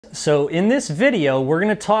So in this video, we're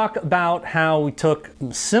going to talk about how we took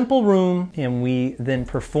a simple room and we then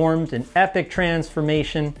performed an epic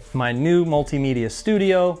transformation. My new multimedia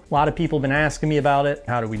studio. A lot of people have been asking me about it.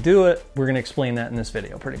 How do we do it? We're going to explain that in this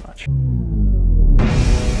video pretty much.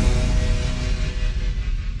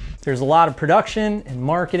 There's a lot of production and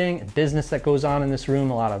marketing and business that goes on in this room,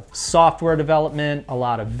 a lot of software development, a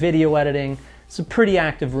lot of video editing. It's a pretty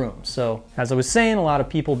active room. So as I was saying, a lot of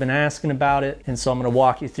people have been asking about it. And so I'm going to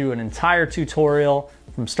walk you through an entire tutorial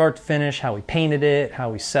from start to finish, how we painted it, how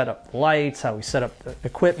we set up the lights, how we set up the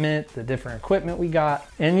equipment, the different equipment we got.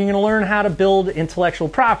 And you're going to learn how to build intellectual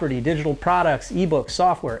property, digital products, ebooks,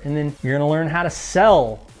 software. And then you're going to learn how to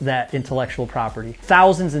sell that intellectual property.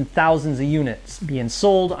 Thousands and thousands of units being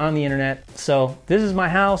sold on the internet. So this is my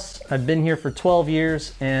house. I've been here for 12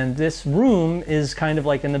 years and this room is kind of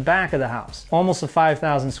like in the back of the house. Almost a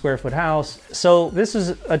 5,000 square foot house. So this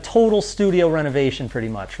is a total studio renovation pretty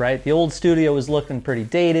much, right? The old studio was looking pretty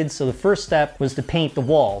dated. So the first step was to paint the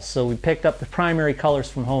walls. So we picked up the primary colors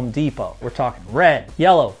from Home Depot. We're talking red,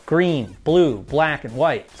 yellow, green, blue, black, and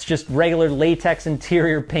white. It's just regular latex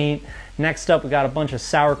interior paint. Next up, we got a bunch of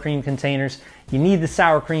sour cream containers. You need the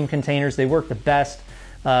sour cream containers. They work the best.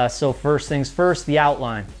 So first things first, the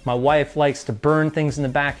outline. My wife likes to burn things in the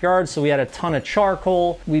backyard, so we had a ton of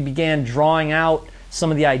charcoal. We began drawing out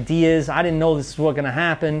some of the ideas. I didn't know this was what's gonna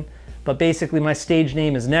happen, but basically my stage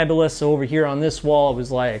name is Nebula, so over here on this wall, it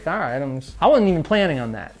was like, all right, I wasn't even planning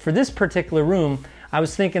on that. For this particular room, I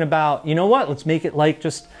was thinking about, you know what, let's make it like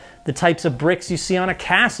just the types of bricks you see on a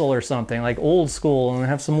castle or something, like old school, and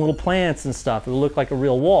have some little plants and stuff. It would look like a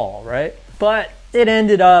real wall, right? But it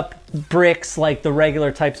ended up bricks like the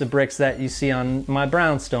regular types of bricks that you see on my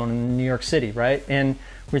brownstone in New York City, right? And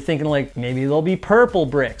we're thinking like maybe there'll be purple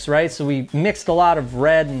bricks, right? So we mixed a lot of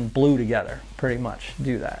red and blue together, pretty much, to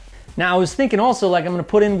do that. Now I was thinking also like I'm gonna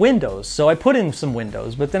put in windows. So I put in some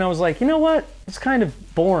windows, but then I was like, you know what? It's kind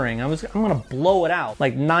of boring. I'm gonna blow it out.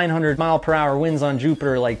 Like 900-mile-per-hour winds on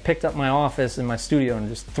Jupiter, like picked up my office and my studio and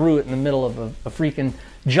just threw it in the middle of a freaking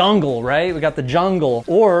jungle, right? We got the jungle.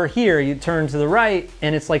 Or here you turn to the right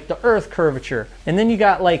and it's like the earth curvature. And then you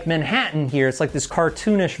got like Manhattan here. It's like this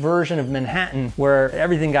cartoonish version of Manhattan where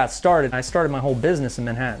everything got started. I started my whole business in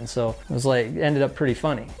Manhattan, so it was like, it ended up pretty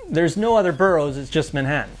funny. There's no other boroughs, it's just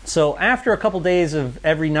Manhattan. So after a couple days of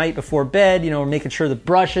every night before bed, you know, we're making sure the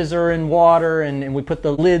brushes are in water and we put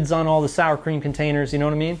the lids on all the sour cream containers, you know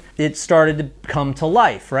what I mean? It started to come to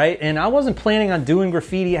life, right? And I wasn't planning on doing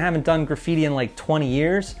graffiti. I haven't done graffiti in like 20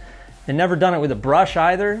 years. And never done it with a brush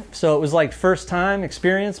either. So it was like first time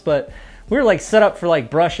experience, but we were like set up for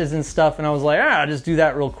like brushes and stuff. And I was like, I'll just do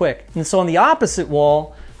that real quick. And so on the opposite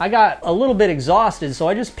wall, I got a little bit exhausted, so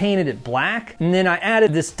I just painted it black. And then I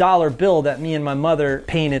added this dollar bill that me and my mother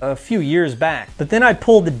painted a few years back. But then I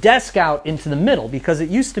pulled the desk out into the middle because it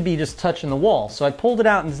used to be just touching the wall. So I pulled it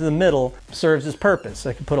out into the middle, serves its purpose.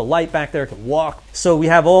 I could put a light back there, I could walk. So we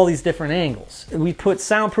have all these different angles. We put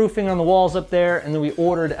soundproofing on the walls up there, and then we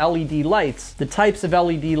ordered LED lights, the types of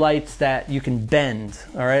LED lights that you can bend,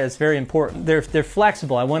 all right? It's very important. They're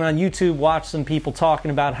flexible. I went on YouTube, watched some people talking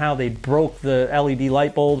about how they broke the LED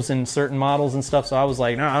light bulbs in certain models and stuff, so I was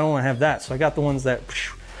like, no, I don't want to have that. So I got the ones that,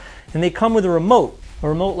 and they come with a remote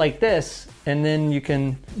like this, and then you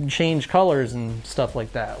can change colors and stuff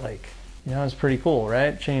like that. Like, you know, it's pretty cool,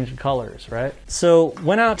 right? Change the colors, right? So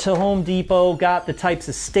went out to Home Depot, got the types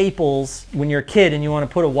of staples when you're a kid and you want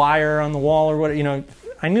to put a wire on the wall or what, you know.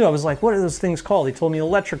 I knew, I was like, what are those things called? They told me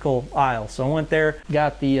electrical aisle. So I went there,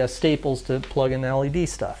 got the staples to plug in the LED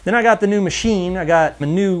stuff. Then I got the new machine. I got a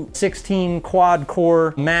new 16 quad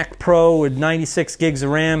core Mac Pro with 96 gigs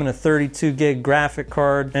of RAM and a 32 gig graphic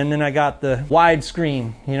card. And then I got the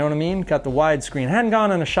widescreen, you know what I mean? Got the widescreen. I hadn't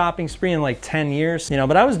gone on a shopping spree in like 10 years, you know,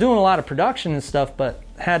 but I was doing a lot of production and stuff, but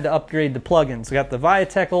had to upgrade the plugins. I got the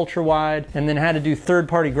Viatech Ultra Wide and then had to do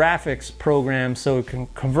third-party graphics programs so it can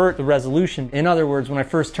convert the resolution. In other words, when I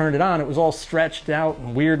first turned it on, it was all stretched out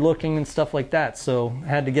and weird looking and stuff like that. So I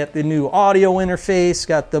had to get the new audio interface,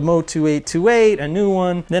 got the Motu 828, a new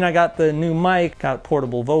one. Then I got the new mic, got a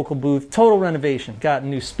portable vocal booth, total renovation. Got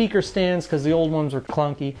new speaker stands because the old ones were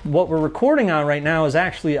clunky. What we're recording on right now is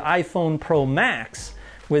actually an iPhone Pro Max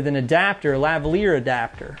with an adapter, a lavalier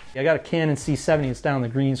adapter. I got a Canon C70, it's down in the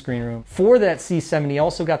green screen room. For that C70, I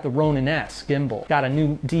also got the Ronin S gimbal. Got a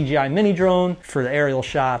new DJI mini drone for the aerial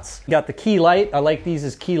shots. Got the key light, I like these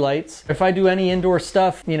as key lights. If I do any indoor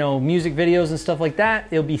stuff, you know, music videos and stuff like that,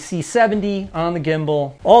 it'll be C70 on the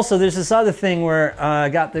gimbal. Also, there's this other thing where I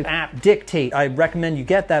got the app Dictate. I recommend you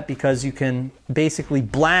get that because you can basically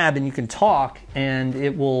blab and you can talk and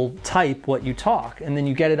it will type what you talk. And then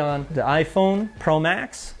you get it on the iPhone Pro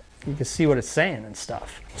Max you can see what it's saying and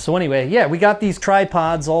stuff. So anyway, yeah, we got these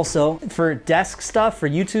tripods also for desk stuff, for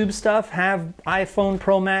YouTube stuff, have iPhone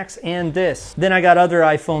Pro Max and this. Then I got other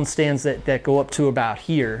iPhone stands that go up to about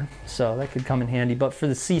here, so that could come in handy. But for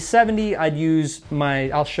the C70, I'd use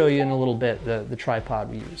I'll show you in a little bit the tripod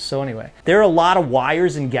we use. So anyway, there are a lot of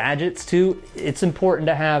wires and gadgets too. It's important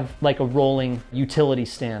to have like a rolling utility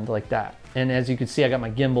stand like that. And as you can see, I got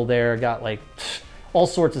my gimbal there. I got like all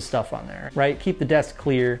sorts of stuff on there, right? Keep the desk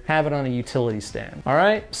clear, have it on a utility stand. All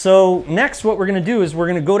right, so next what we're gonna do is we're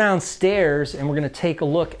gonna go downstairs and we're gonna take a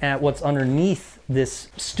look at what's underneath this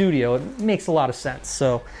studio. It makes a lot of sense.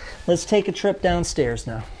 So let's take a trip downstairs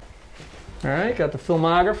now. All right, got the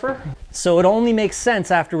filmographer. So it only makes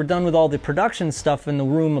sense after we're done with all the production stuff in the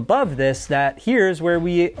room above this that here's where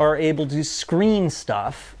we are able to screen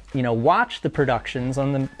stuff, you know, watch the productions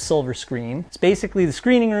on the silver screen. It's basically the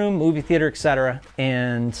screening room, movie theater, etc.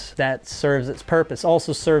 And that serves its purpose.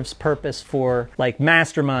 Also serves purpose for like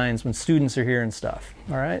masterminds when students are here and stuff.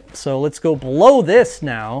 All right, so let's go below this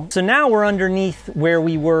now. So now we're underneath where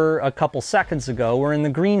we were a couple seconds ago. We're in the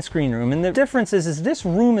green screen room. And the difference is this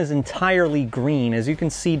room is entirely green. As you can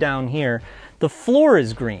see down here, the floor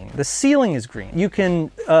is green, the ceiling is green. You can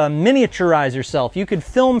miniaturize yourself. You could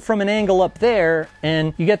film from an angle up there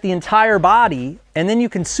and you get the entire body, and then you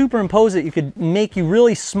can superimpose it. You could make you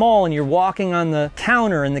really small and you're walking on the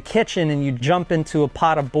counter in the kitchen and you jump into a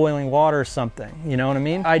pot of boiling water or something. You know what I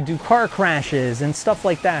mean? I do car crashes and stuff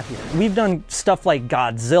like that here. We've done stuff like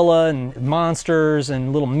Godzilla and monsters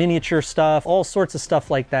and little miniature stuff. All sorts of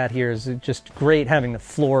stuff like that here is just great having the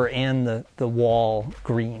floor and the wall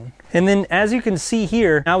green. And then as you can see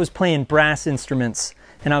here, I was playing brass instruments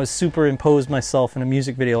and I was superimposed myself in a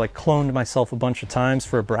music video, like cloned myself a bunch of times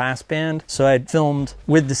for a brass band. So I filmed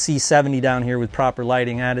with the C70 down here with proper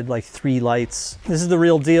lighting, added like 3 lights. This is the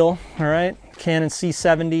real deal, all right? Canon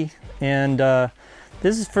C70, and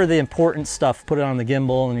this is for the important stuff. Put it on the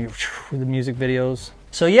gimbal and with the music videos.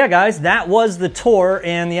 So yeah, guys, that was the tour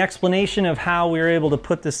and the explanation of how we were able to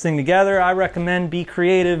put this thing together. I recommend be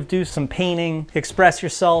creative, do some painting, express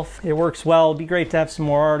yourself. It works well. It'd be great to have some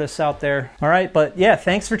more artists out there. All right, but yeah,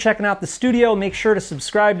 thanks for checking out the studio. Make sure to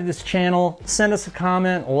subscribe to this channel, send us a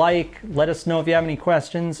comment, let us know if you have any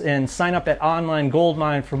questions, and sign up at Online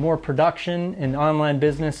Goldmine for more production and online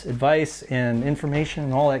business advice and information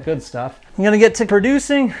and all that good stuff. I'm gonna get to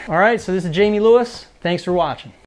producing. All right, so this is Jamie Lewis. Thanks for watching.